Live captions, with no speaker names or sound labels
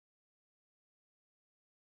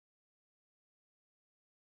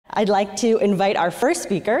I'd like to invite our first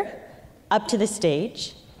speaker up to the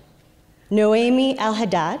stage. Noémie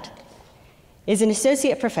Elhadad is an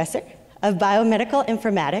associate professor of biomedical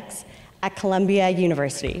informatics at Columbia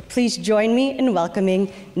University. Please join me in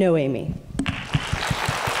welcoming Noémie.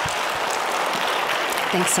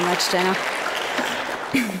 Thanks so much, Jenna.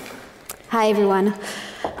 Hi, everyone.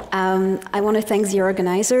 I want to thank the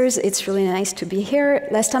organizers. It's really nice to be here.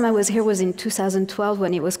 Last time I was here was in 2012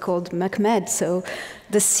 when it was called McMed, so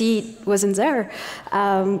the seat wasn't there.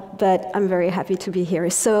 But I'm very happy to be here.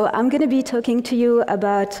 So I'm going to be talking to you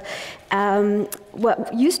about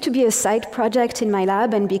what used to be a side project in my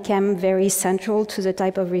lab and became very central to the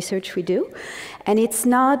type of research we do. And it's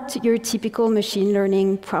not your typical machine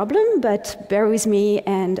learning problem, but bear with me,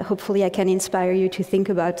 and hopefully I can inspire you to think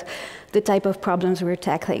about the type of problems we're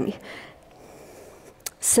tackling.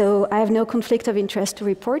 So I have no conflict of interest to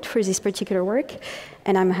report for this particular work,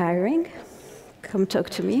 and I'm hiring. Come talk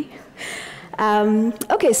to me.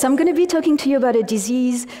 Okay, so I'm going to be talking to you about a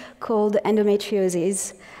disease called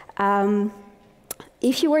endometriosis.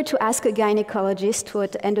 If you were to ask a gynecologist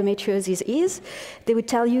what endometriosis is, they would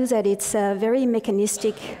tell you that it's a very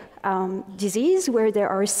mechanistic disease where there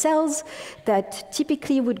are cells that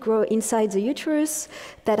typically would grow inside the uterus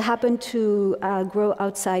that happen to grow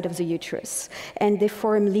outside of the uterus, and they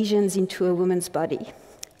form lesions into a woman's body.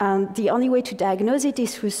 The only way to diagnose it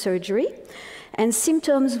is through surgery, and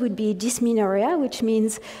symptoms would be dysmenorrhea, which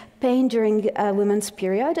means pain during a woman's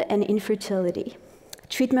period, and infertility.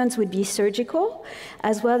 Treatments would be surgical,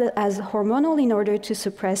 as well as hormonal in order to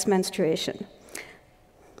suppress menstruation.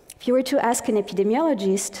 If you were to ask an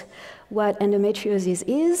epidemiologist what endometriosis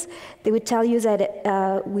is, they would tell you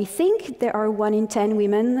that we think there are 1 in 10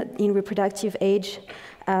 women in reproductive age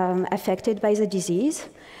affected by the disease.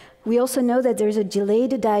 We also know that there's a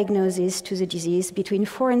delayed diagnosis to the disease between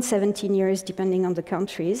 4 and 17 years, depending on the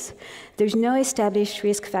countries. There's no established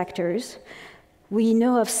risk factors. We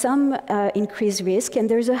know of some increased risk, and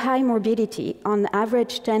there's a high morbidity, on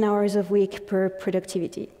average 10 hours a week per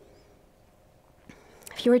productivity.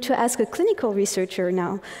 If you were to ask a clinical researcher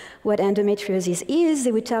now what endometriosis is,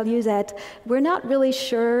 they would tell you that we're not really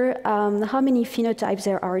sure how many phenotypes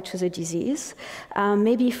there are to the disease.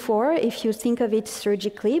 Maybe 4 if you think of it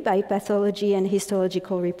surgically by pathology and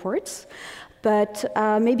histological reports. But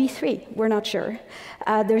maybe 3, we're not sure.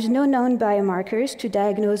 There's no known biomarkers to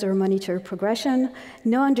diagnose or monitor progression,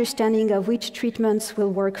 no understanding of which treatments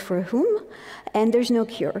will work for whom, and there's no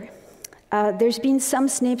cure. There's been some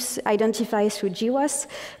SNPs identified through GWAS,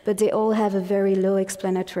 but they all have a very low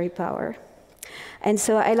explanatory power. And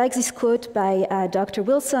so I like this quote by Dr.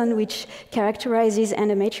 Wilson, which characterizes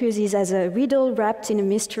endometriosis as a riddle wrapped in a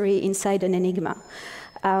mystery inside an enigma.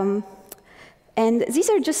 And these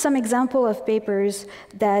are just some examples of papers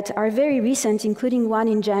that are very recent, including one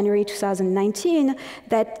in January 2019,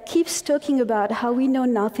 that keeps talking about how we know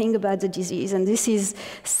nothing about the disease. And this is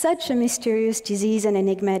such a mysterious disease and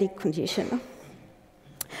enigmatic condition.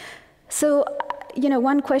 So,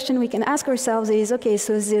 one question we can ask ourselves is, okay,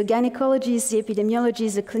 so the gynecologists, the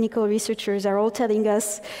epidemiologists, the clinical researchers are all telling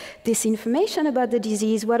us this information about the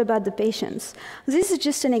disease. What about the patients? This is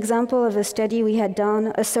just an example of a study we had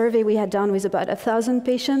done, a survey we had done with about 1,000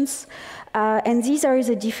 patients. And these are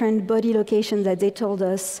the different body locations that they told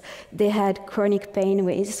us they had chronic pain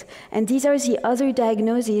with. And these are the other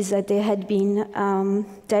diagnoses that they had been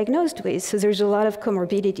diagnosed with. So there's a lot of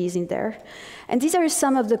comorbidities in there. And these are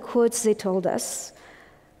some of the quotes they told us.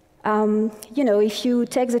 If you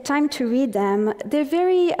take the time to read them, they're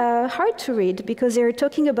very hard to read because they're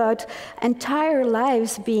talking about entire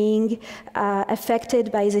lives being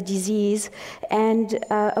affected by the disease and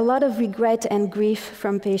a lot of regret and grief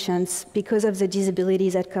from patients because of the disability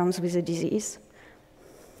that comes with the disease.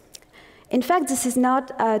 In fact, this is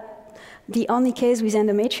not the only case with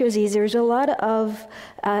endometriosis. There's a lot of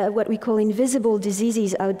what we call invisible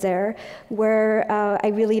diseases out there, where I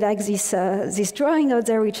really like this drawing out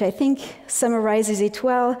there, which I think summarizes it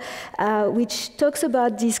well, which talks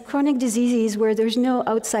about these chronic diseases where there's no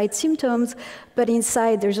outside symptoms, but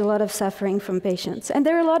inside there's a lot of suffering from patients. And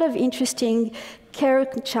there are a lot of interesting care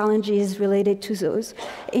challenges related to those.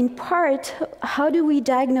 In part, how do we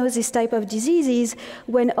diagnose this type of diseases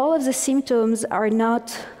when all of the symptoms are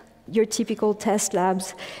not your typical test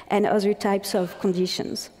labs and other types of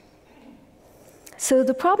conditions? So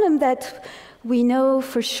the problem that we know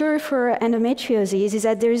for sure for endometriosis is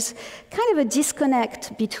that there's kind of a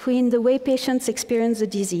disconnect between the way patients experience the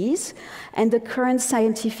disease and the current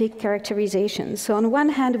scientific characterization. So on one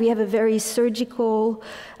hand, we have a very surgical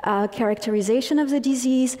characterization of the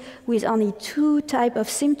disease with only two types of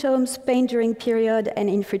symptoms, pain during period and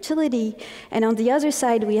infertility. And on the other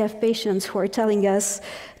side, we have patients who are telling us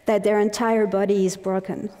that their entire body is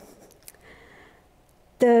broken.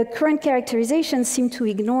 The current characterizations seem to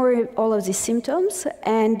ignore all of these symptoms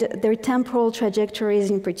and their temporal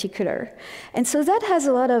trajectories in particular. And so that has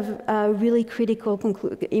a lot of really critical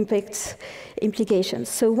implications.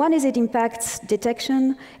 So one is it impacts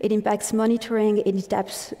detection, it impacts monitoring, it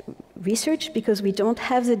impacts research because we don't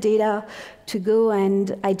have the data to go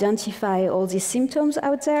and identify all these symptoms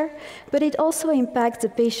out there, but it also impacts the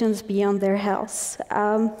patients beyond their health.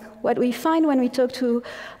 What we find when we talk to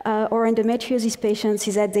our endometriosis patients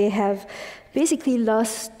is that they have basically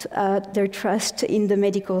lost their trust in the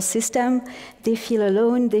medical system. They feel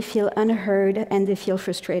alone, they feel unheard, and they feel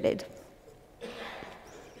frustrated.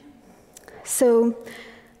 So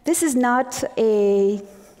this is not an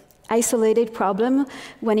isolated problem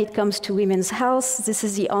when it comes to women's health. This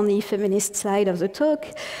is the only feminist slide of the talk.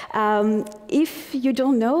 If you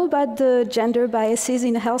don't know about the gender biases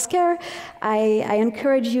in healthcare, I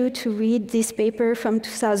encourage you to read this paper from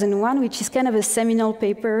 2001, which is kind of a seminal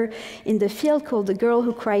paper in the field called The Girl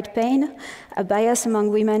Who Cried Pain, a bias among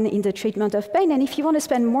women in the treatment of pain. And if you want to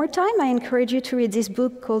spend more time, I encourage you to read this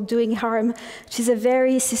book called Doing Harm, which is a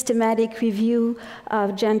very systematic review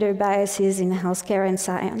of gender biases in healthcare and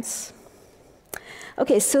science.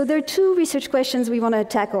 Okay, so there are two research questions we want to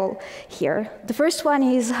tackle here. The first one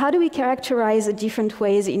is, how do we characterize the different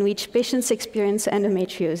ways in which patients experience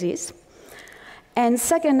endometriosis? And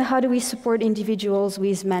second, how do we support individuals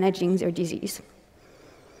with managing their disease?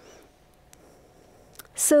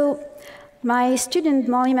 So my student,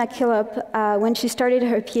 Molly McKillop, when she started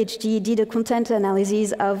her PhD, did a content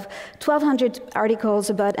analysis of 1,200 articles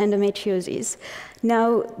about endometriosis.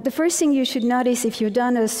 Now, the first thing you should notice if you've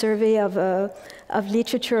done a survey of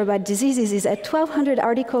literature about diseases is that 1,200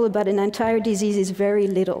 articles about an entire disease is very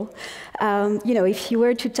little. If you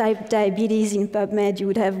were to type diabetes in PubMed, you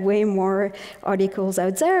would have way more articles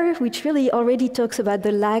out there, which really already talks about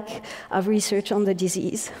the lack of research on the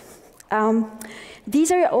disease.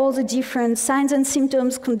 These are all the different signs and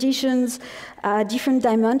symptoms, conditions, different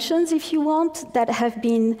dimensions, if you want, that have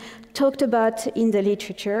been talked about in the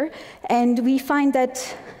literature. And we find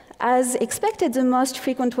that, as expected, the most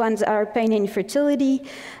frequent ones are pain and infertility,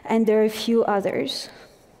 and there are a few others.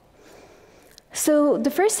 So the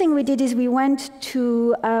first thing we did is we went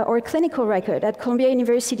to our clinical record. At Columbia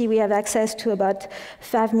University, we have access to about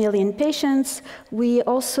 5 million patients. We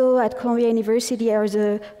also, at Columbia University, are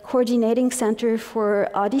the coordinating center for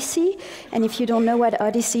Odyssey. And if you don't know what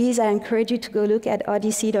Odyssey is, I encourage you to go look at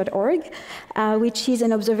odyssey.org, which is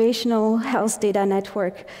an observational health data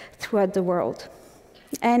network throughout the world.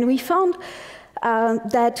 And we found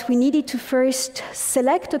that we needed to first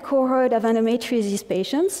select a cohort of endometriosis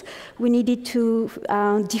patients. We needed to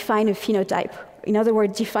define a phenotype. In other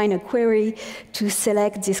words, define a query to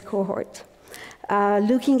select this cohort.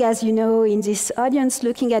 Looking, as you know, in this audience,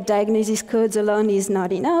 looking at diagnosis codes alone is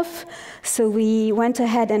not enough. So we went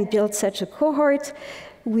ahead and built such a cohort.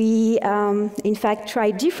 We, in fact,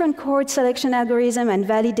 tried different cohort selection algorithms and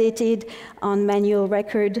validated on manual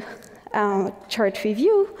record chart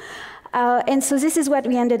review. And so this is what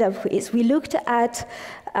we ended up with. We looked at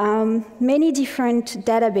many different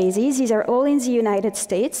databases. These are all in the United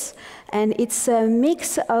States, and it's a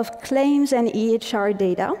mix of claims and EHR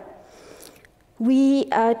data. We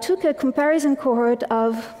took a comparison cohort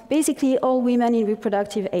of basically all women in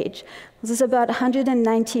reproductive age. This is about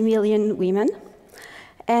 190 million women.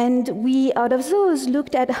 And we, out of those,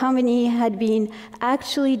 looked at how many had been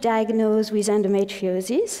actually diagnosed with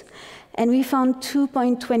endometriosis. And we found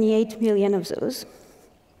 2.28 million of those.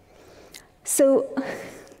 So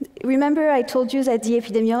remember I told you that the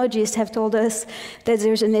epidemiologists have told us that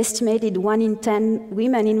there's an estimated 1 in 10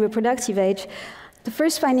 women in reproductive age. The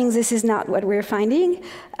first finding, this is not what we're finding.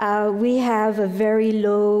 We have a very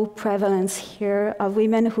low prevalence here of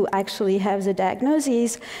women who actually have the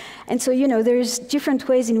diagnosis. And so, there's different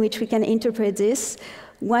ways in which we can interpret this.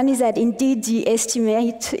 One is that indeed the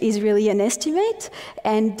estimate is really an estimate,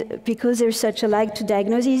 and because there's such a lag to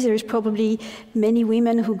diagnosis, there's probably many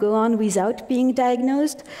women who go on without being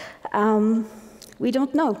diagnosed. We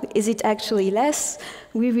don't know. Is it actually less?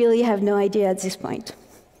 We really have no idea at this point.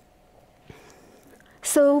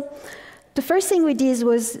 So the first thing we did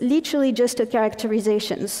was literally just a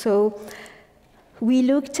characterization. So We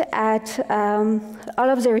looked at all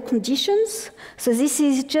of their conditions. So this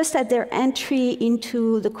is just at their entry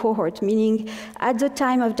into the cohort, meaning at the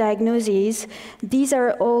time of diagnosis, these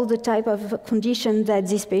are all the type of conditions that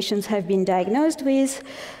these patients have been diagnosed with.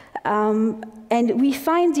 And we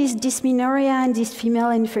find this dysmenorrhea and this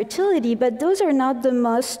female infertility, but those are not the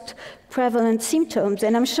most prevalent symptoms.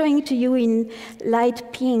 And I'm showing to you in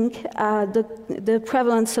light pink the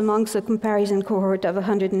prevalence amongst the comparison cohort of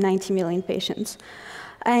 190 million patients.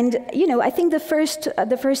 And I think the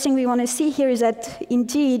first thing we want to see here is that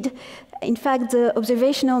indeed, in fact, the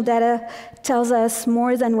observational data tells us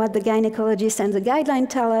more than what the gynecologists and the guidelines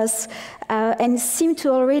tell us, and seem to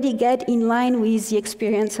already get in line with the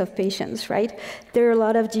experience of patients, right? There are a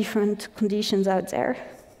lot of different conditions out there.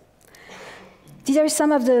 These are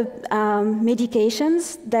some of the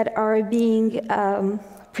medications that are being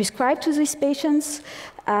prescribed to these patients.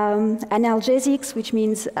 Analgesics, which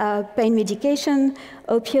means pain medication,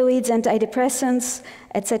 opioids, antidepressants,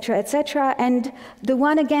 etc., etc. And the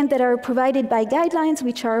one, again, that are provided by guidelines,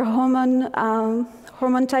 which are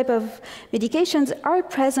hormone type of medications, are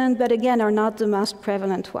present, but again, are not the most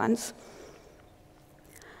prevalent ones.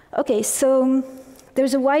 Okay, so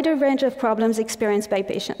there's a wider range of problems experienced by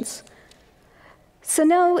patients. So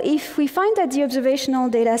now, if we find that the observational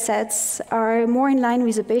data sets are more in line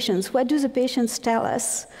with the patients, what do the patients tell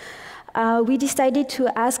us? We decided to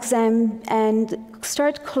ask them and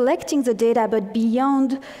start collecting the data, but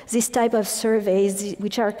beyond this type of surveys,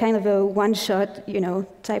 which are kind of a one-shot,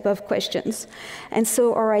 type of questions. And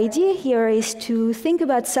so our idea here is to think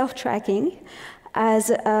about self-tracking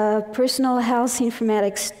as a personal health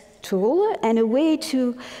informatics tool and a way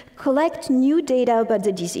to collect new data about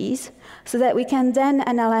the disease so that we can then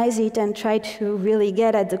analyze it and try to really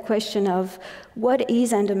get at the question of what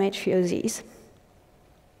is endometriosis.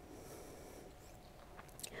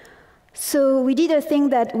 So we did a thing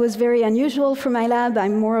that was very unusual for my lab.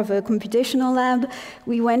 I'm more of a computational lab.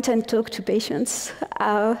 We went and talked to patients,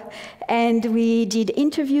 and we did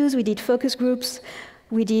interviews, we did focus groups,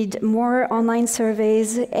 we did more online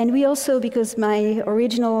surveys, and we also, because my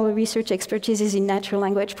original research expertise is in natural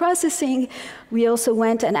language processing, we also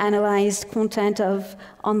went and analyzed content of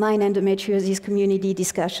online endometriosis community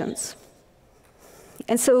discussions.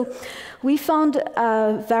 And so we found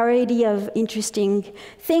a variety of interesting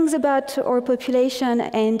things about our population,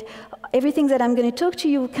 and everything that I'm going to talk to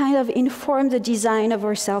you kind of informed the design of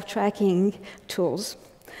our self-tracking tools.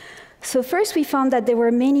 So first, we found that there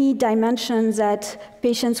were many dimensions that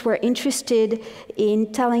patients were interested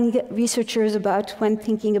in telling researchers about when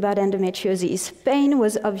thinking about endometriosis. Pain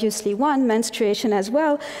was obviously one, menstruation as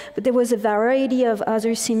well, but there was a variety of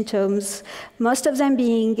other symptoms, most of them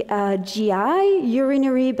being GI,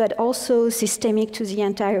 urinary, but also systemic to the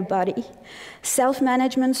entire body.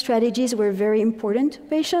 Self-management strategies were very important to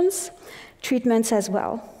patients, treatments as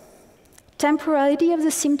well. Temporality of the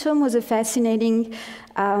symptom was a fascinating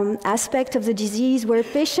aspect of the disease, where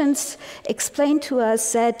patients explained to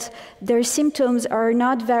us that their symptoms are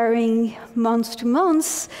not varying month to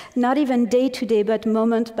month, not even day to day, but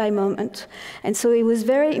moment by moment. And so it was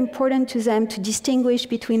very important to them to distinguish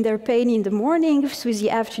between their pain in the morning, through the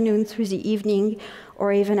afternoon, through the evening,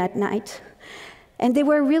 or even at night. And they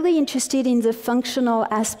were really interested in the functional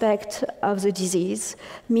aspect of the disease,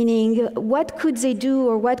 meaning what could they do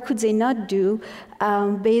or what could they not do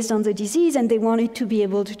based on the disease, and they wanted to be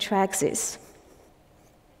able to track this.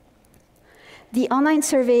 The online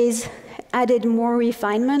surveys added more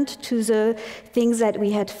refinement to the things that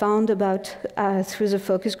we had found about through the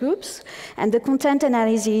focus groups, and the content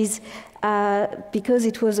analysis, because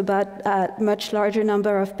it was about a much larger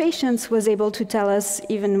number of patients, was able to tell us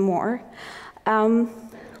even more.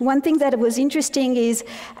 One thing that was interesting is,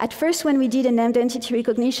 at first when we did an identity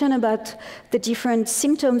recognition about the different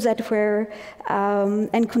symptoms that were,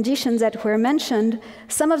 and conditions that were mentioned,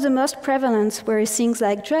 some of the most prevalent were things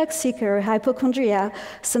like drug seeker, hypochondria,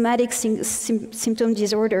 somatic symptom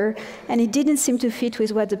disorder, and it didn't seem to fit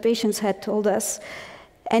with what the patients had told us.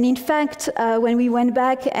 And in fact, when we went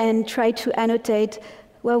back and tried to annotate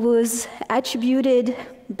what was attributed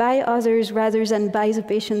by others rather than by the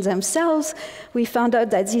patients themselves, we found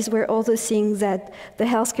out that these were all the things that the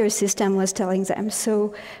healthcare system was telling them.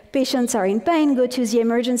 So patients are in pain, go to the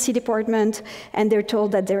emergency department, and they're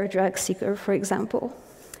told that they're a drug seeker, for example.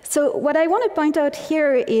 So what I want to point out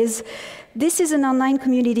here is this is an online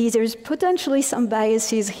community. There's potentially some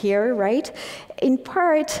biases here, right? In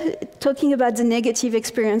part, talking about the negative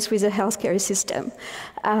experience with the healthcare system.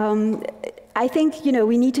 I think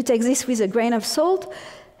we need to take this with a grain of salt.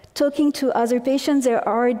 Talking to other patients, there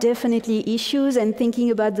are definitely issues, and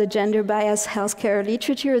thinking about the gender bias healthcare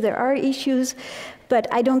literature, there are issues, but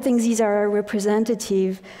I don't think these are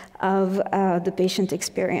representative of the patient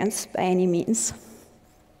experience by any means.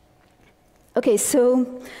 Okay,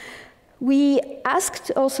 so we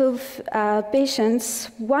asked also patients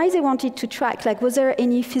why they wanted to track, like was there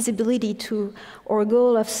any feasibility to or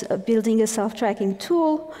goal of building a self-tracking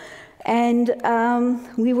tool? And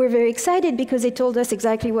we were very excited because they told us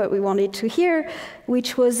exactly what we wanted to hear,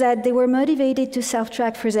 which was that they were motivated to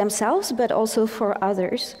self-track for themselves, but also for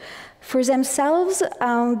others. For themselves,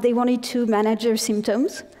 they wanted to manage their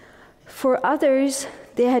symptoms. For others,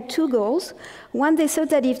 they had two goals. One, they thought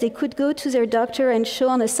that if they could go to their doctor and show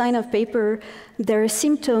on a sign of paper their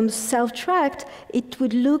symptoms self-tracked, it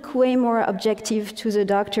would look way more objective to the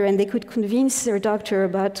doctor, and they could convince their doctor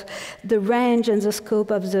about the range and the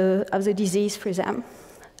scope of the disease for them.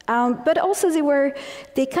 But also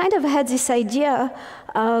they kind of had this idea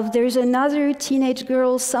of there's another teenage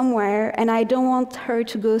girl somewhere, and I don't want her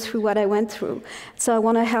to go through what I went through, so I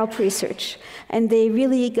want to help research. And they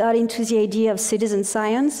really got into the idea of citizen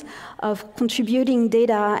science, of contributing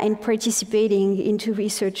data and participating into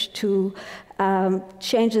research to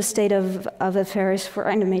change the state of affairs for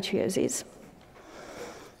endometriosis.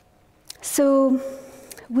 So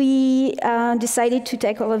we decided to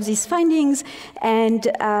take all of these findings and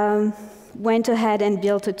went ahead and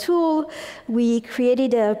built a tool. We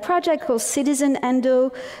created a project called Citizen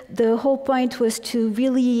Endo. The whole point was to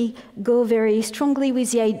really go very strongly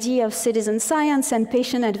with the idea of citizen science and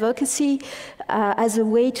patient advocacy as a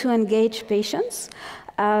way to engage patients.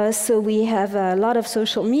 So we have a lot of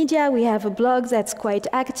social media. We have a blog that's quite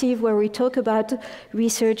active where we talk about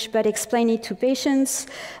research but explain it to patients.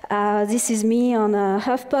 This is me on a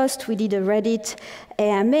HuffPost. We did a Reddit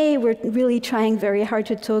AMA. We're really trying very hard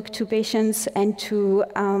to talk to patients and to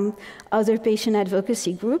other patient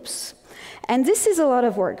advocacy groups. And this is a lot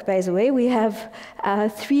of work, by the way. We have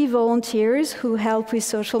 3 volunteers who help with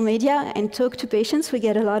social media and talk to patients. We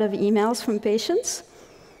get a lot of emails from patients.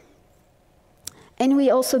 And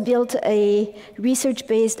we also built a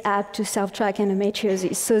research-based app to self-track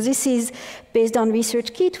endometriosis. So this is based on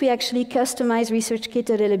ResearchKit. We actually customized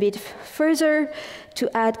ResearchKit a little bit further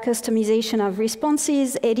to add customization of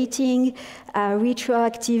responses, editing,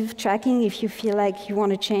 retroactive tracking if you feel like you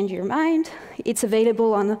want to change your mind. It's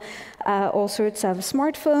available on all sorts of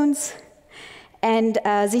smartphones. And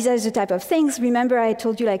these are the type of things. Remember, I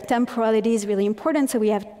told you like temporality is really important. So we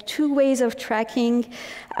have 2 ways of tracking,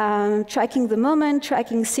 tracking the moment,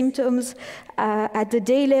 tracking symptoms at the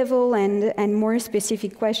day level, and more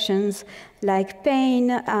specific questions like pain,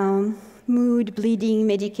 mood, bleeding,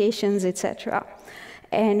 medications, etc.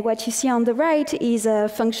 And what you see on the right is a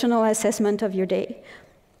functional assessment of your day.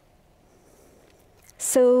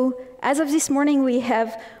 So as of this morning,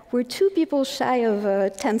 we're 2 people shy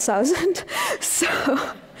of 10,000. So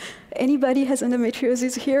anybody has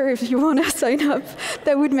endometriosis here, if you want to sign up,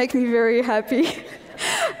 that would make me very happy.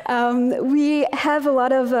 We have a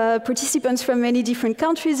lot of participants from many different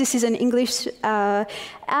countries. This is an English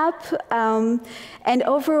app. And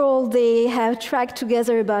overall, they have tracked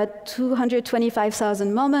together about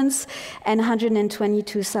 225,000 moments and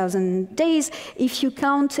 122,000 days. If you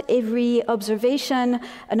count every observation,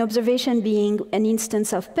 an observation being an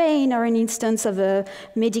instance of pain or an instance of a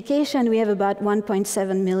medication, we have about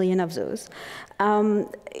 1.7 million of those.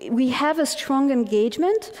 We have a strong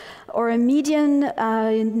engagement, or a median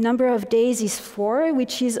number of days is 4,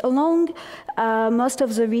 which is along most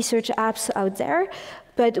of the research apps out there.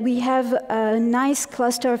 But we have a nice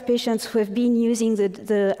cluster of patients who have been using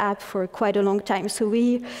the app for quite a long time. So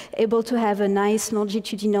we're able to have a nice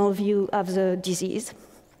longitudinal view of the disease.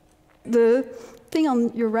 The thing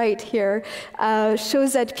on your right here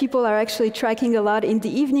shows that people are actually tracking a lot in the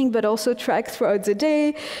evening, but also track throughout the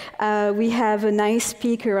day. We have a nice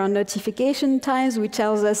peak around notification times, which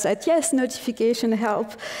tells us that, yes, notification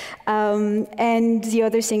help. And the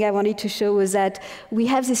other thing I wanted to show was that we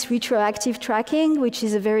have this retroactive tracking, which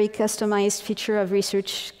is a very customized feature of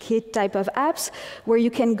ResearchKit type of apps, where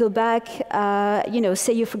you can go back,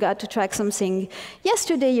 say you forgot to track something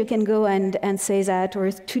yesterday, you can go and say that,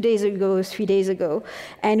 or 2 days ago, 3 days ago.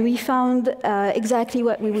 And we found exactly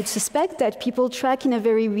what we would suspect, that people track in a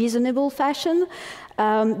very reasonable fashion.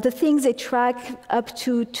 The things they track up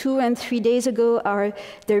to 2 and 3 days ago are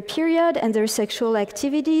their period and their sexual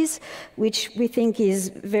activities, which we think is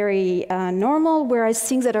very normal, whereas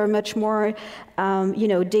things that are much more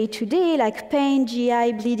day-to-day, like pain,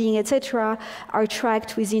 GI, bleeding, etc., are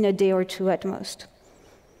tracked within a day or 2 at most.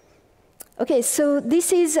 Okay, so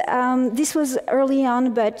this was early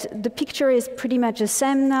on, but the picture is pretty much the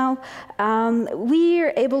same now. We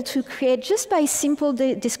are able to create, just by simple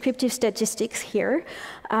descriptive statistics here,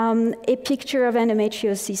 a picture of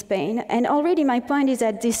endometriosis pain. And already my point is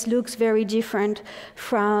that this looks very different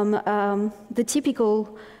from the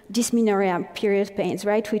typical dysmenorrhea period pains,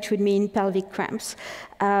 right, which would mean pelvic cramps.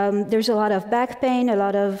 There's a lot of back pain, a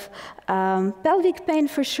lot of pelvic pain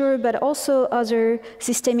for sure, but also other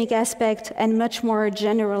systemic aspects and much more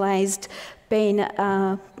generalized pain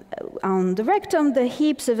on the rectum, the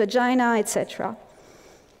hips, the vagina, etc.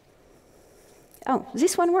 Oh,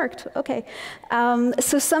 this one worked, okay.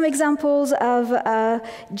 So some examples of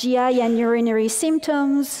GI and urinary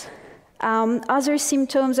symptoms. Other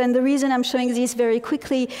symptoms, and the reason I'm showing this very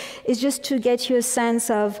quickly is just to get you a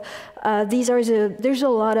sense of there's a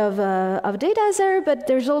lot of data there, but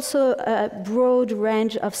there's also a broad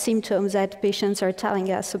range of symptoms that patients are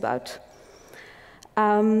telling us about.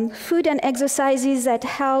 Food and exercises that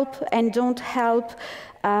help and don't help.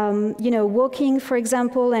 Walking, for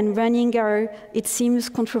example, and running are, it seems,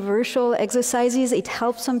 controversial exercises. It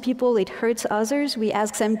helps some people, it hurts others. We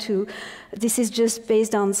ask them to, this is just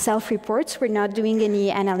based on self-reports. We're not doing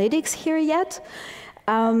any analytics here yet.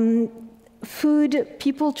 Food,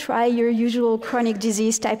 people try your usual chronic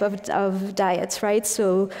disease type of diets, right?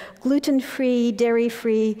 So gluten-free,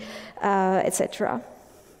 dairy-free, etc.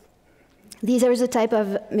 These are the type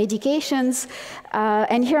of medications,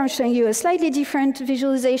 and here I'm showing you a slightly different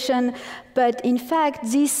visualization, but in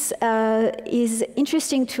fact this is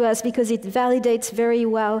interesting to us because it validates very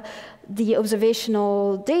well the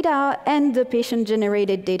observational data and the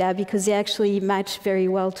patient-generated data because they actually match very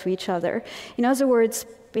well to each other. In other words,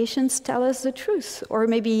 patients tell us the truth, or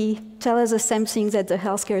maybe tell us the same things that the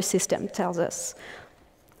healthcare system tells us.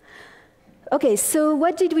 Okay, so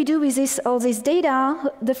what did we do with all this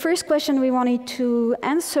data? The first question we wanted to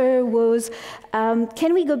answer was,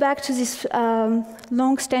 can we go back to this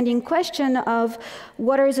long-standing question of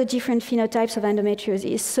what are the different phenotypes of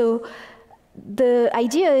endometriosis? So the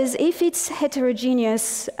idea is if it's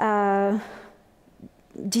heterogeneous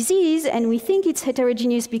disease, and we think it's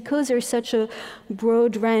heterogeneous because there's such a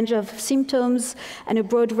broad range of symptoms and a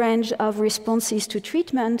broad range of responses to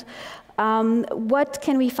treatment, what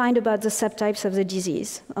can we find about the subtypes of the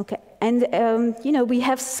disease? Okay, and we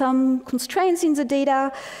have some constraints in the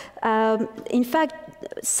data. In fact,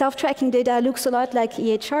 self-tracking data looks a lot like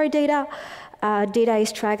EHR data. Data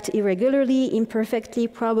is tracked irregularly, imperfectly,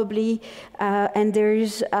 probably, and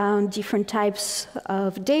there's different types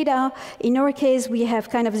of data. In our case, we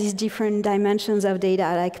have kind of these different dimensions of data,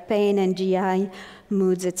 like pain and GI,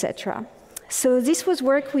 moods, etc. So this was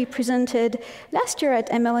work we presented last year at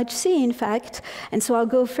MLHC, in fact, and so I'll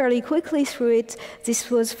go fairly quickly through it.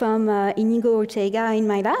 This was from Inigo Ortega in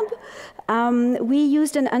my lab. We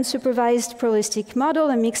used an unsupervised probabilistic model,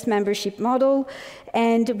 a mixed membership model,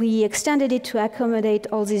 and we extended it to accommodate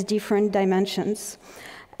all these different dimensions.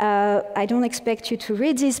 I don't expect you to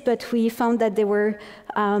read this, but we found that there were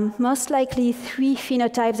most likely 3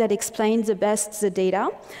 phenotypes that explained the best the data.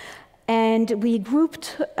 And we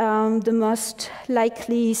grouped the most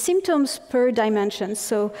likely symptoms per dimension.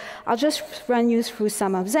 So I'll just run you through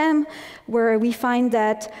some of them, where we find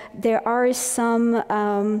that there are some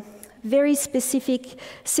very specific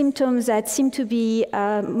symptoms that seem to be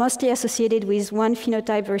mostly associated with one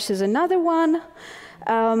phenotype versus another one.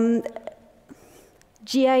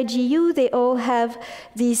 GIGU, they all have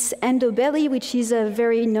this endobelly, which is a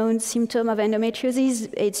very known symptom of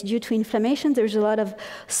endometriosis. It's due to inflammation. There's a lot of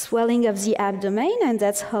swelling of the abdomen, and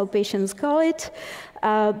that's how patients call it.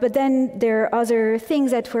 But then there are other things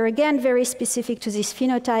that were, again, very specific to this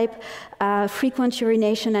phenotype, frequent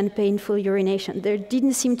urination and painful urination. There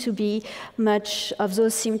didn't seem to be much of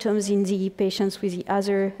those symptoms in the patients with the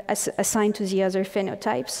other, assigned to the other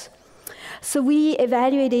phenotypes. So we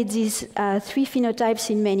evaluated these 3 phenotypes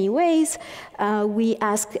in many ways. We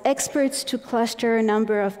asked experts to cluster a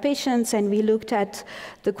number of patients, and we looked at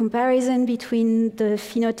the comparison between the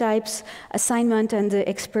phenotypes assignment and the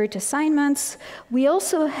expert assignments. We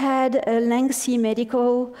also had a lengthy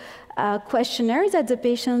medical questionnaire that the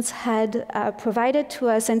patients had provided to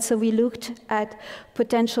us, and so we looked at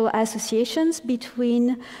potential associations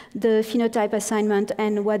between the phenotype assignment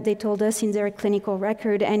and what they told us in their clinical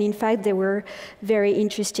record, and in fact there were very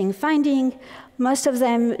interesting findings, most of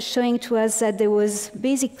them showing to us that there was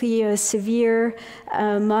basically a severe,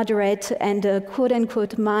 moderate, and a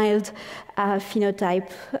quote-unquote mild phenotype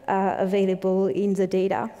available in the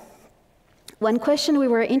data. One question we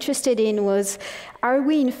were interested in was, are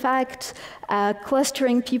we in fact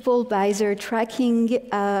clustering people by their tracking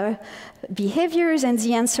behaviors? And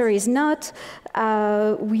the answer is not.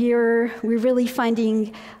 We're really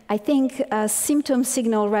finding, I think, a symptom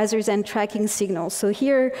signal rather than tracking signal. So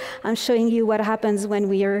here I'm showing you what happens when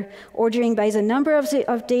we are ordering by the number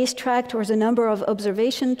of days tracked or the number of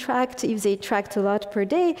observation tracked, if they tracked a lot per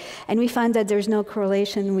day, and we find that there's no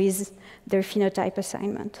correlation with their phenotype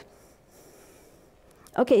assignment.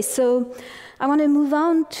 Okay, so I want to move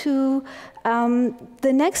on to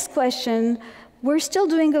the next question. We're still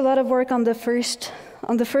doing a lot of work on the first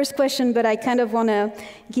question, but I kind of want to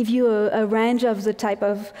give you a range of the type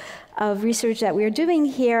of research that we're doing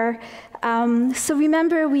here. So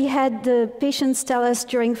remember, we had the patients tell us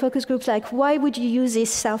during focus groups, like, why would you use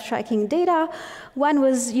this self-tracking data? One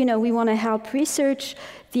was, we want to help research.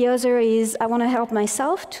 The other is, I want to help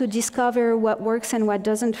myself to discover what works and what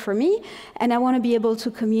doesn't for me, and I want to be able to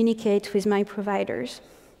communicate with my providers.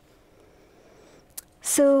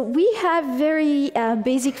 So we have very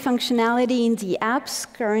basic functionality in the apps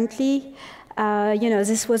currently.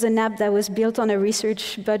 This was an app that was built on a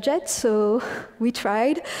research budget, so we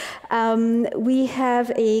tried. We have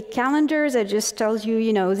a calendar that just tells you,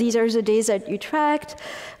 these are the days that you tracked.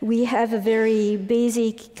 We have a very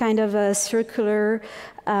basic kind of a circular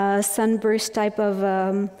sunburst type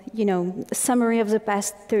of, summary of the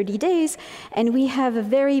past 30 days. And we have a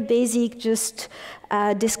very basic just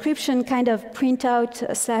description kind of printout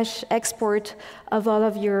 / export of all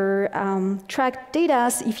of your tracked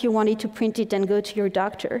data if you wanted to print it and go to your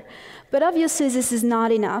doctor. But obviously this is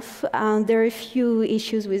not enough. There are a few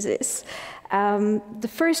issues with this. The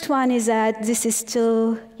first one is that this is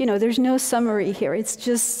still, there's no summary here. It's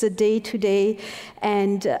just the day-to-day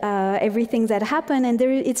and everything that happened. And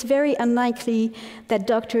it's very unlikely that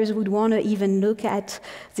doctors would want to even look at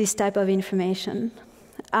this type of information.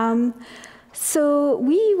 So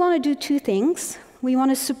we want to do two things. We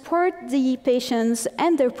want to support the patients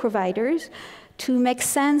and their providers to make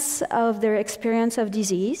sense of their experience of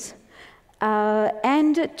disease.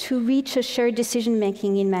 And to reach a shared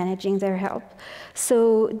decision-making in managing their health.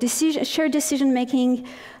 So shared decision-making,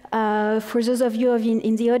 for those of you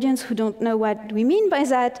in the audience who don't know what we mean by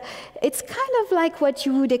that, it's kind of like what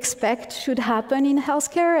you would expect should happen in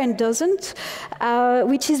healthcare and doesn't,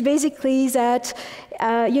 which is basically that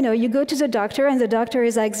you go to the doctor and the doctor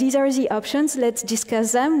is like, these are the options, let's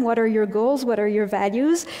discuss them. What are your goals? What are your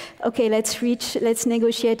values? Okay, let's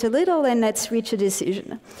negotiate a little and let's reach a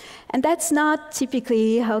decision. And that's not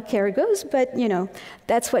typically how care goes, but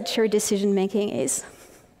that's what shared decision-making is.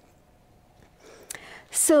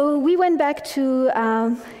 So we went back to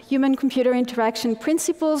human-computer interaction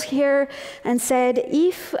principles here and said,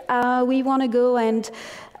 if we want to go and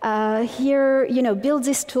build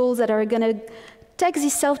these tools that are going to take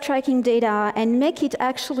this self-tracking data and make it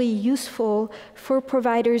actually useful for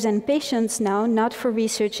providers and patients now, not for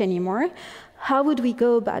research anymore, how would we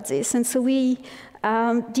go about this? And so we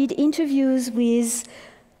did interviews with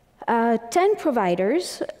 10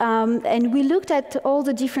 providers, and we looked at all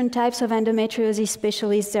the different types of endometriosis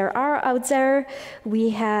specialists there are out there.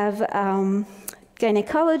 We have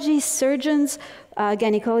gynecology surgeons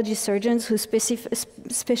who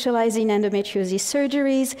specialize in endometriosis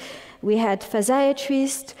surgeries. We had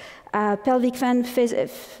physiatrists, pelvic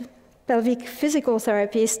physical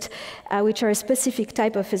therapists, which are a specific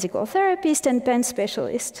type of physical therapist, and pen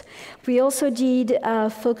specialists. We also did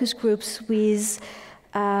focus groups with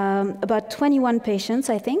about 21 patients,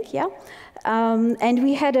 I think, yeah. And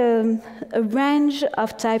we had a range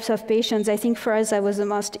of types of patients. I think for us that was the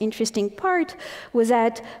most interesting part, was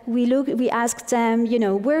that we asked them,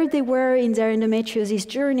 where they were in their endometriosis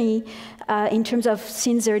journey in terms of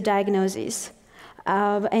since their diagnosis.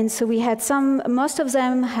 And so we had most of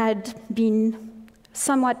them had been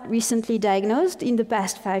somewhat recently diagnosed in the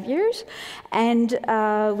past 5 years, and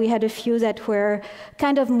we had a few that were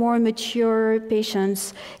kind of more mature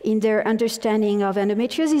patients in their understanding of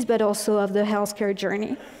endometriosis, but also of the healthcare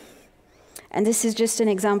journey. And this is just an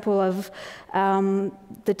example of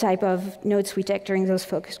the type of notes we take during those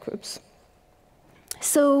focus groups.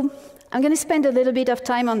 So I'm going to spend a little bit of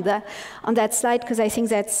time on that slide because I think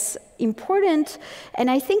that's important, and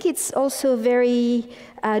I think it's also very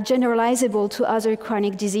generalizable to other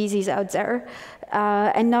chronic diseases out there,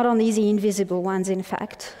 and not only the invisible ones, in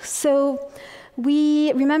fact. So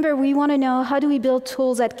Remember, we want to know how do we build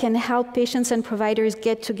tools that can help patients and providers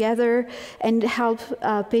get together and help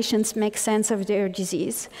patients make sense of their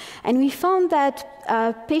disease. And we found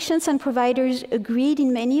that patients and providers agreed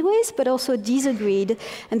in many ways, but also disagreed.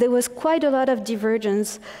 And there was quite a lot of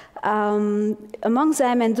divergence among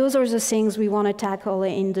them, and those are the things we want to tackle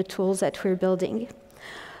in the tools that we're building.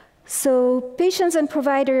 So patients and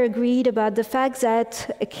providers agreed about the fact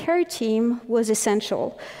that a care team was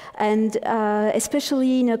essential. And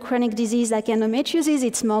especially in a chronic disease like endometriosis,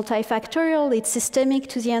 it's multifactorial, it's systemic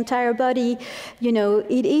to the entire body. You know,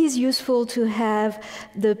 it is useful to have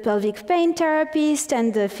the pelvic pain therapist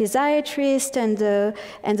and the physiatrist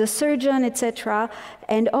and the surgeon, etc.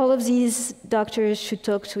 And all of these doctors should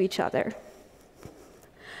talk to each other.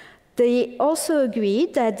 They also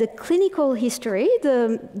agreed that the clinical history,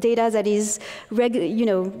 the data that is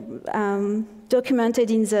documented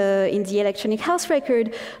in the electronic health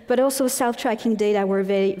record, but also self-tracking data were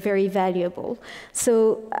very, very valuable.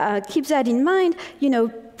 So keep that in mind. You know,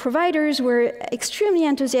 providers were extremely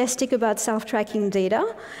enthusiastic about self-tracking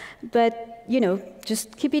data, but you know,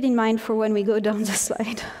 just keep it in mind for when we go down the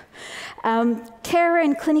slide. Care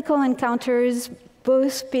and clinical encounters,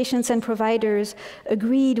 both patients and providers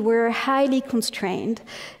agreed were highly constrained,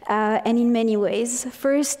 and in many ways.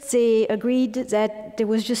 First, they agreed that there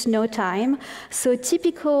was just no time. So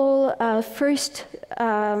typical first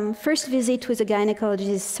visit with a gynecologist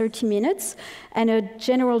is 30 minutes, and a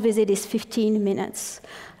general visit is 15 minutes.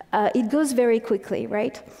 It goes very quickly,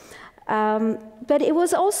 right? But it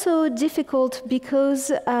was also difficult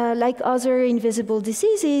because, like other invisible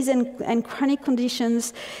diseases and chronic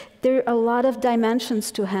conditions, there are a lot of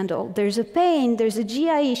dimensions to handle. There's a pain, there's a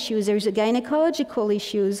GI issues, there's a gynecological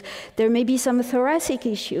issues, there may be some thoracic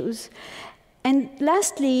issues. And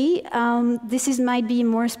lastly, might be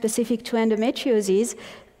more specific to endometriosis,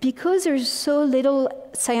 because there's so little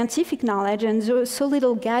scientific knowledge and so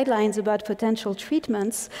little guidelines about potential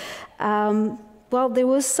treatments, well, there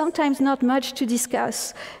was sometimes not much to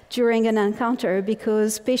discuss during an encounter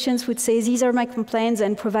because patients would say, these are my complaints,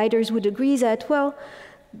 and providers would agree that, well,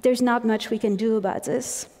 there's not much we can do about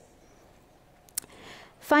this.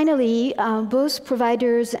 Finally, both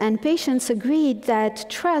providers and patients agreed that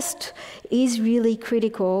trust is really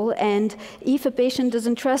critical, and if a patient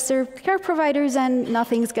doesn't trust their care providers, then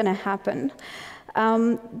nothing's going to happen.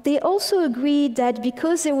 They also agreed that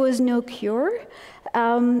because there was no cure,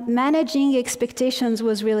 managing expectations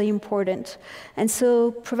was really important. And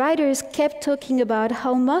so providers kept talking about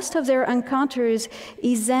how most of their encounters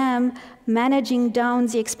is them managing down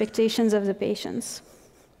the expectations of the patients.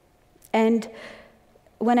 And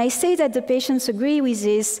when I say that the patients agree with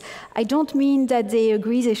this, I don't mean that they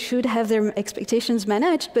agree they should have their expectations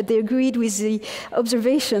managed, but they agreed with the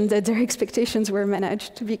observation that their expectations were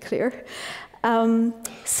managed, to be clear.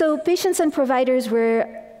 So patients and providers were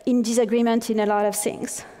in disagreement in a lot of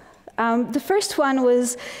things. The first one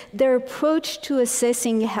was their approach to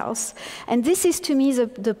assessing health. And this is, to me,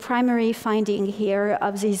 the primary finding here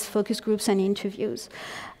of these focus groups and interviews.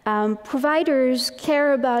 Providers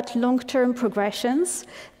care about long-term progressions.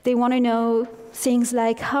 They want to know things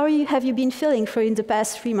like, how have you been feeling in the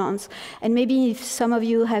past 3 months? And maybe if some of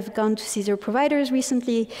you have gone to see their providers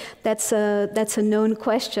recently, that's a known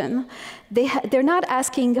question. They're not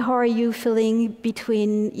asking, how are you feeling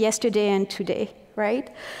between yesterday and today, right?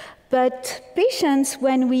 But patients,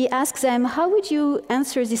 when we ask them, how would you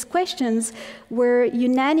answer these questions, were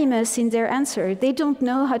unanimous in their answer. They don't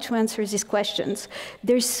know how to answer these questions.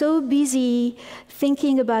 They're so busy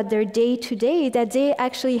thinking about their day-to-day that they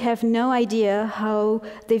actually have no idea how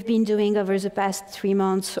they've been doing over the past 3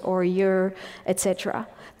 months or year, etc.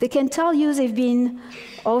 They can tell you they've been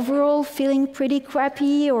overall feeling pretty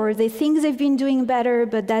crappy, or they think they've been doing better,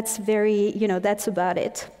 but that's that's about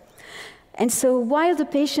it. And so while the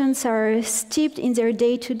patients are steeped in their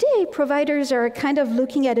day-to-day, providers are kind of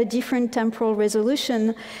looking at a different temporal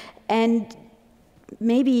resolution, and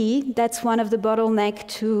maybe that's one of the bottlenecks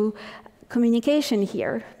to communication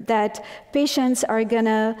here, that patients are going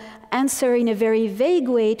to answer in a very vague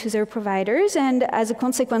way to their providers, and as a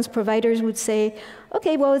consequence, providers would say,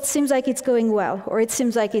 okay, well, it seems like it's going well, or it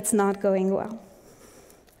seems like it's not going well.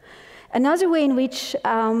 Another way in which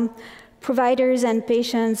providers and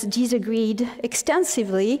patients disagreed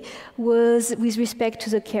extensively was with respect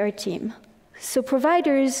to the care team. So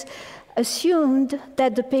providers assumed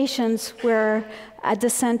that the patients were at the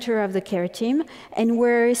center of the care team and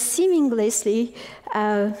were seamlessly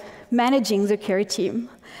managing the care team.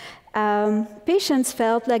 Patients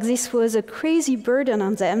felt like this was a crazy burden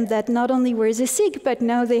on them, that not only were they sick, but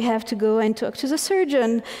now they have to go and talk to the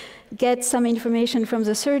surgeon, get some information from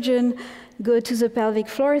the surgeon, go to the pelvic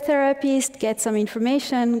floor therapist, get some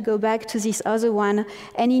information, go back to this other one.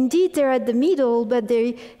 And indeed, they're at the middle, but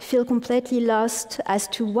they feel completely lost as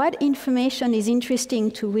to what information is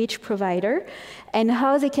interesting to which provider and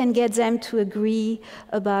how they can get them to agree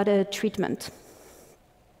about a treatment.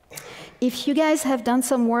 If you guys have done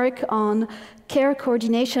some work on care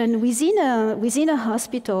coordination within a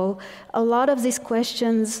hospital, a lot of these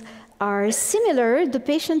questions are similar. The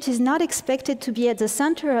patient is not expected to be at the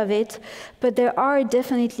center of it, but there are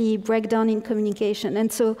definitely breakdown in communication.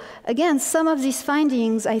 And so, again, some of these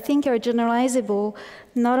findings, I think, are generalizable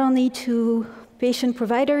not only to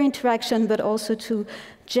patient-provider interaction, but also to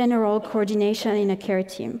general coordination in a care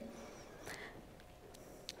team.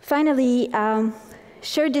 Finally,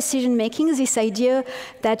 shared decision-making, this idea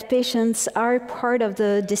that patients are part of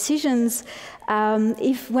the decisions.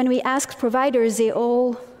 When we asked providers, they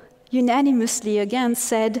all unanimously, again,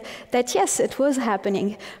 said that yes, it was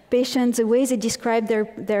happening. Patients, the way they described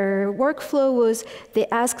their workflow was they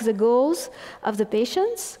ask the goals of the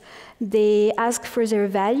patients, they ask for their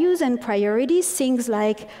values and priorities, things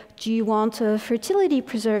like, do you want a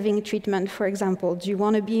fertility-preserving treatment, for example? Do you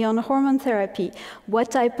want to be on hormone therapy? What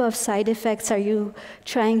type of side effects are you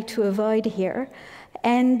trying to avoid here?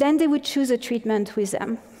 And then they would choose a treatment with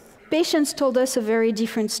them. Patients told us a very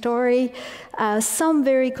different story, some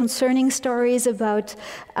very concerning stories about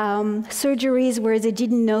surgeries where they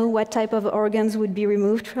didn't know what type of organs would be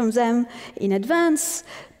removed from them in advance,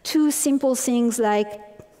 to simple things like,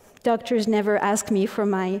 doctors never asked me for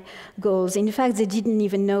my goals. In fact, they didn't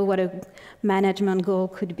even know what a management goal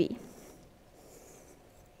could be.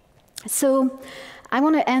 So I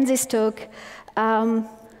want to end this talk.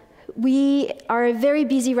 We are very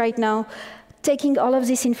busy right now taking all of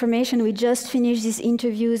this information. We just finished these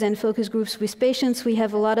interviews and focus groups with patients. We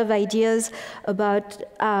have a lot of ideas about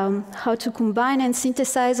how to combine and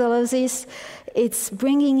synthesize all of this. It's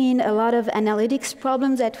bringing in a lot of analytics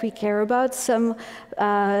problems that we care about, some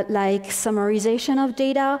like summarization of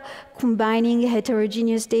data, combining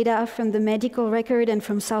heterogeneous data from the medical record and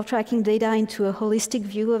from self-tracking data into a holistic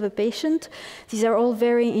view of a patient. These are all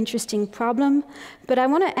very interesting problems. But I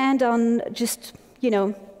want to end on just,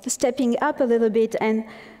 stepping up a little bit and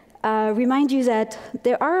remind you that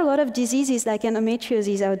there are a lot of diseases like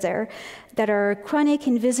endometriosis out there that are chronic,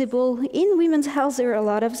 invisible. In women's health, there are a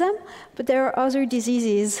lot of them, but there are other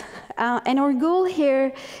diseases. And our goal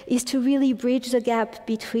here is to really bridge the gap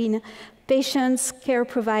between patients, care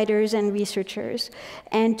providers, and researchers,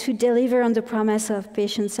 and to deliver on the promise of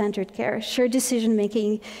patient-centered care. Shared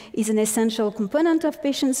decision-making is an essential component of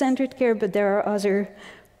patient-centered care, but there are other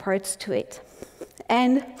parts to it.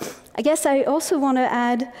 And I guess I also want to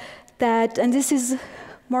add that, and this is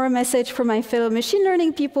more a message for my fellow machine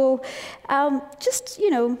learning people, just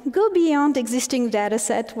go beyond existing data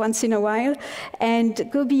set once in a while and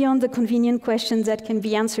go beyond the convenient questions that can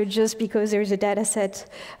be answered just because there's a data set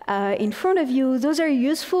in front of you. Those are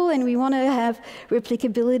useful, and we want to have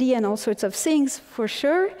replicability and all sorts of things for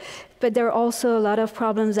sure, but there are also a lot of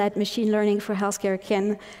problems that machine learning for healthcare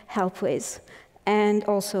can help with. And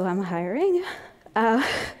also, I'm hiring.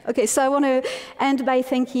 Okay, so I want to end by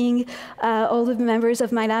thanking all the members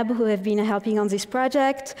of my lab who have been helping on this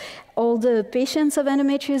project, all the patients of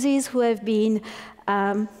endometriosis who have been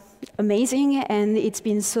amazing, and it's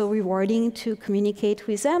been so rewarding to communicate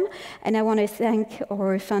with them. And I want to thank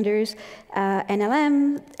our funders,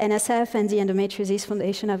 NLM, NSF, and the Endometriosis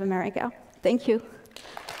Foundation of America. Thank you.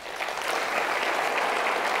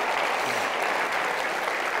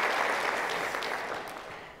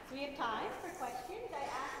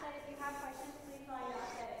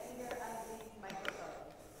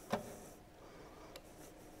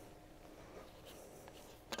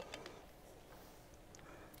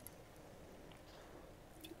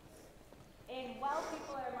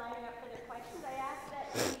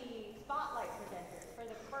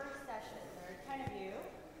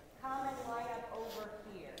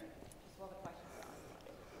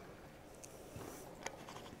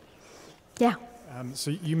 Yeah. So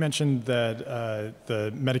you mentioned that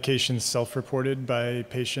the medications self-reported by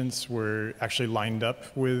patients were actually lined up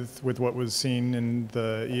with what was seen in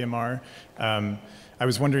the EMR. I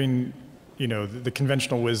was wondering, the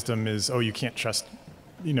conventional wisdom is, oh, you can't trust,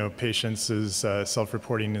 patients as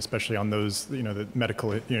self-reporting, especially on those, the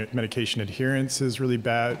medication adherence is really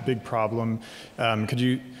big problem. Could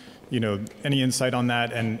you any insight on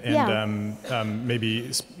that, and Yeah. maybe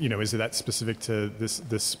is that specific to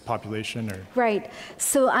this population or? Right.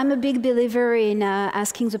 So I'm a big believer in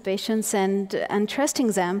asking the patients and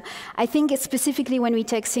trusting them. I think it's specifically when we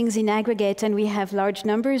take things in aggregate and we have large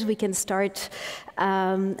numbers, we can start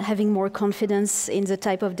having more confidence in the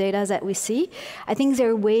type of data that we see. I think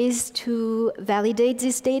there are ways to validate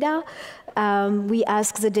this data. We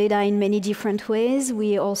ask the data in many different ways.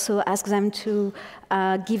 We also ask them to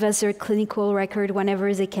give us their clinical record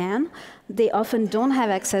whenever they can. They often don't have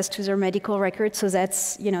access to their medical record, so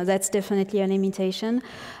that's definitely an limitation.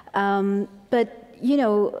 But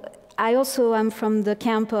I also am from the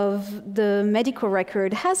camp of the medical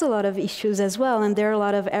record has a lot of issues as well, and there are a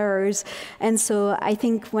lot of errors. And so I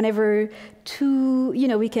think whenever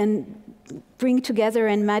we can bring together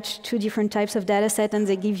and match two different types of data set and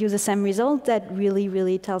they give you the same result, that really,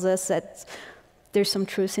 really tells us that there's some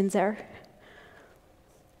truth in there.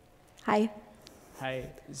 Hi. Hi.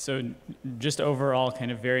 So just overall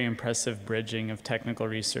kind of very impressive bridging of technical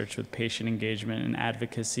research with patient engagement and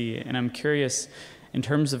advocacy. And I'm curious, in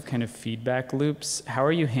terms of kind of feedback loops, how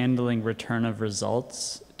are you handling return of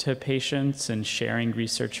results to patients and sharing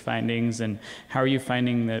research findings? And how are you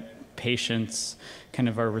finding that patients kind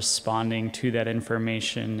of are responding to that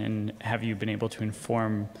information, and have you been able to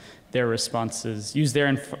inform their responses, use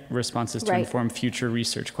their responses to inform future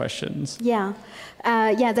research questions? Yeah.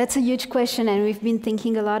 That's a huge question, and we've been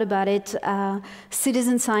thinking a lot about it.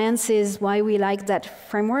 Citizen science is why we like that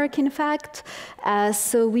framework, in fact.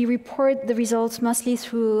 So we report the results mostly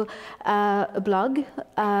through a blog,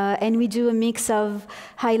 and we do a mix of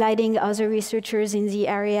highlighting other researchers in the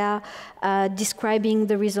area, describing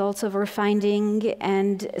the results of our finding,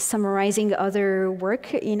 and summarizing other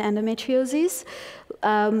work in endometriosis.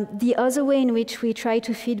 The other way in which we try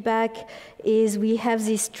to feedback is we have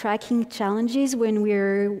these tracking challenges when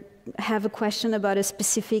we have a question about a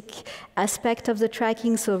specific aspect of the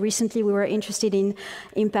tracking. So recently we were interested in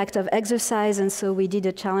impact of exercise, and so we did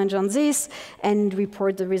a challenge on this and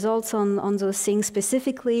report the results on those things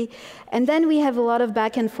specifically. And then we have a lot of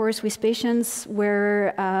back and forth with patients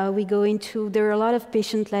where there are a lot of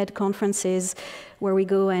patient-led conferences where we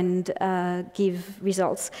go and give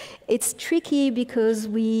results. It's tricky because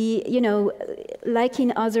like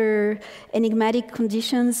in other enigmatic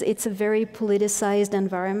conditions, it's a very politicized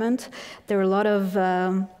environment. There are a lot of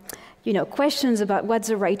questions about what's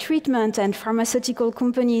the right treatment, and pharmaceutical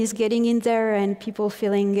companies getting in there and people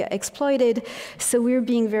feeling exploited. So we're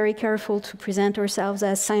being very careful to present ourselves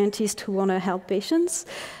as scientists who want to help patients.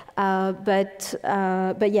 But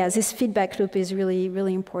yeah, this feedback loop is really,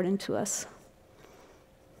 really important to us.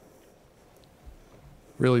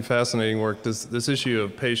 Really fascinating work. This issue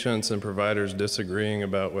of patients and providers disagreeing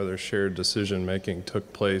about whether shared decision-making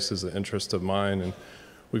took place is an interest of mine. And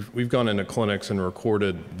we've gone into clinics and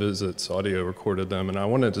recorded visits, audio recorded them. And I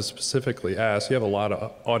wanted to specifically ask, you have a lot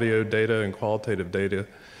of audio data and qualitative data.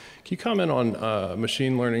 Can you comment on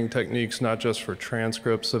machine learning techniques, not just for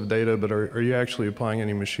transcripts of data, but are you actually applying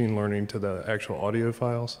any machine learning to the actual audio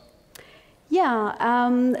files?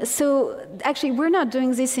 Yeah, so actually we're not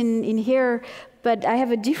doing this in here, but I have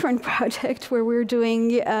a different project where we're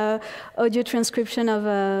doing audio transcription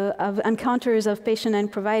of encounters of patient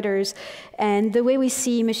and providers. And the way we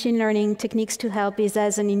see machine learning techniques to help is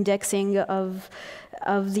as an indexing of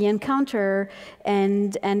the encounter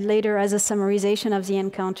and later as a summarization of the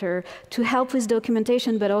encounter to help with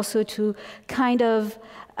documentation, but also to kind of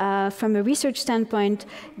from a research standpoint,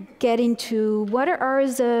 get into what are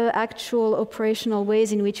the actual operational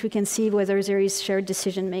ways in which we can see whether there is shared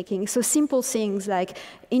decision-making. So simple things like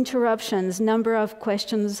interruptions, number of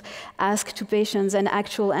questions asked to patients, and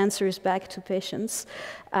actual answers back to patients.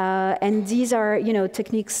 And these are,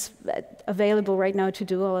 techniques available right now to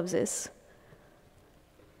do all of this.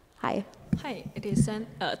 Hi. Hi, it is San.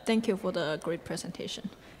 Thank you for the great presentation.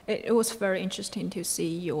 It was very interesting to see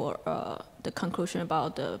your the conclusion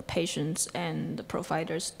about the patients and the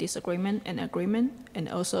providers' disagreement and agreement, and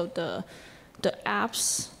also the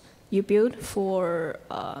apps you built for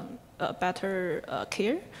better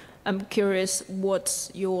care. I'm curious,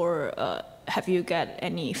 what's your have you got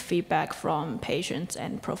any feedback from patients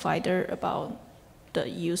and provider about the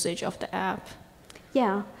usage of the app?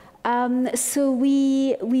 Yeah. So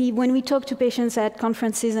when we talk to patients at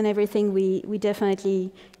conferences and everything, we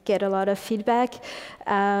definitely get a lot of feedback.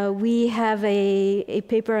 We have a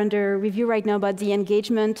paper under review right now about the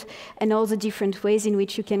engagement and all the different ways in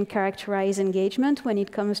which you can characterize engagement when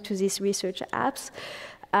it comes to these research apps.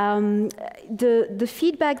 The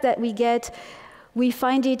feedback that we get, We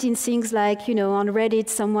find it in things like, on Reddit,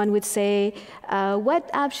 someone would say, what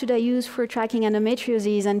app should I use for tracking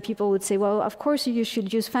endometriosis? And people would say, well, of course you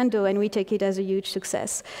should use Phendo, and we take it as a huge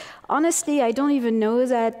success. Honestly, I don't even know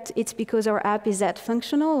that it's because our app is that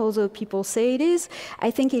functional, although people say it is.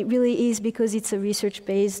 I think it really is because it's a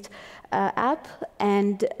research-based app,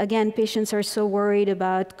 and again, patients are so worried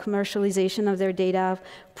about commercialization of their data,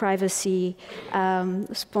 privacy,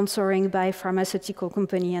 sponsoring by pharmaceutical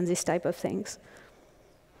company, and this type of things.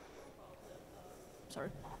 Sorry.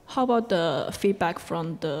 How about the feedback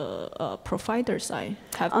from the provider side?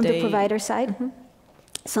 The provider side? Mm-hmm.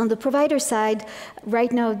 So on the provider side,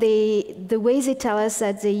 right now, the way they tell us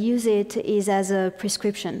that they use it is as a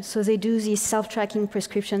prescription. So they do these self-tracking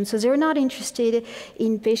prescriptions. So they're not interested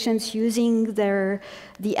in patients using the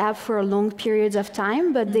app for long periods of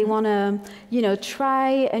time, but they want to,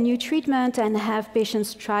 try a new treatment and have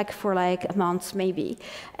patients track for like a month maybe.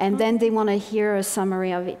 And then they want to hear a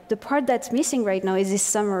summary of it. The part that's missing right now is this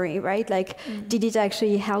summary, right? Like, did it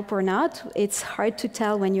actually help or not? It's hard to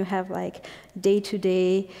tell when you have like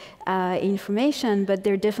day-to-day information, but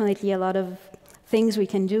there are definitely a lot of things we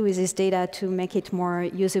can do with this data to make it more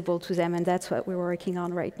usable to them, and that's what we're working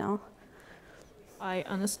on right now. I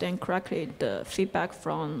understand correctly, the feedback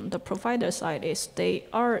from the provider side is they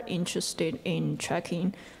are interested in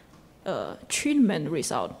tracking treatment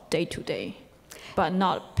result day-to-day, but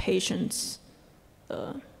not patients.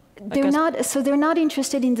 They're not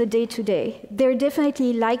interested in the day-to-day. They're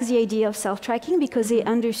definitely like the idea of self-tracking because they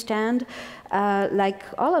understand, like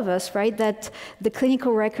all of us, right, that the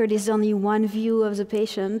clinical record is only one view of the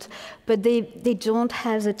patient, but they don't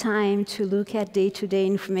have the time to look at day-to-day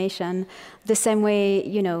information the same way,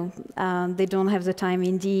 they don't have the time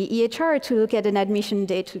in the EHR to look at an admission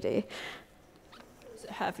day-to-day.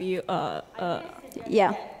 Have you,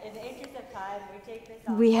 yeah.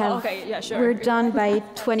 We have, okay, yeah, sure. We're done by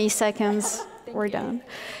 20 seconds. We're done.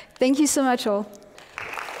 Thank you so much all.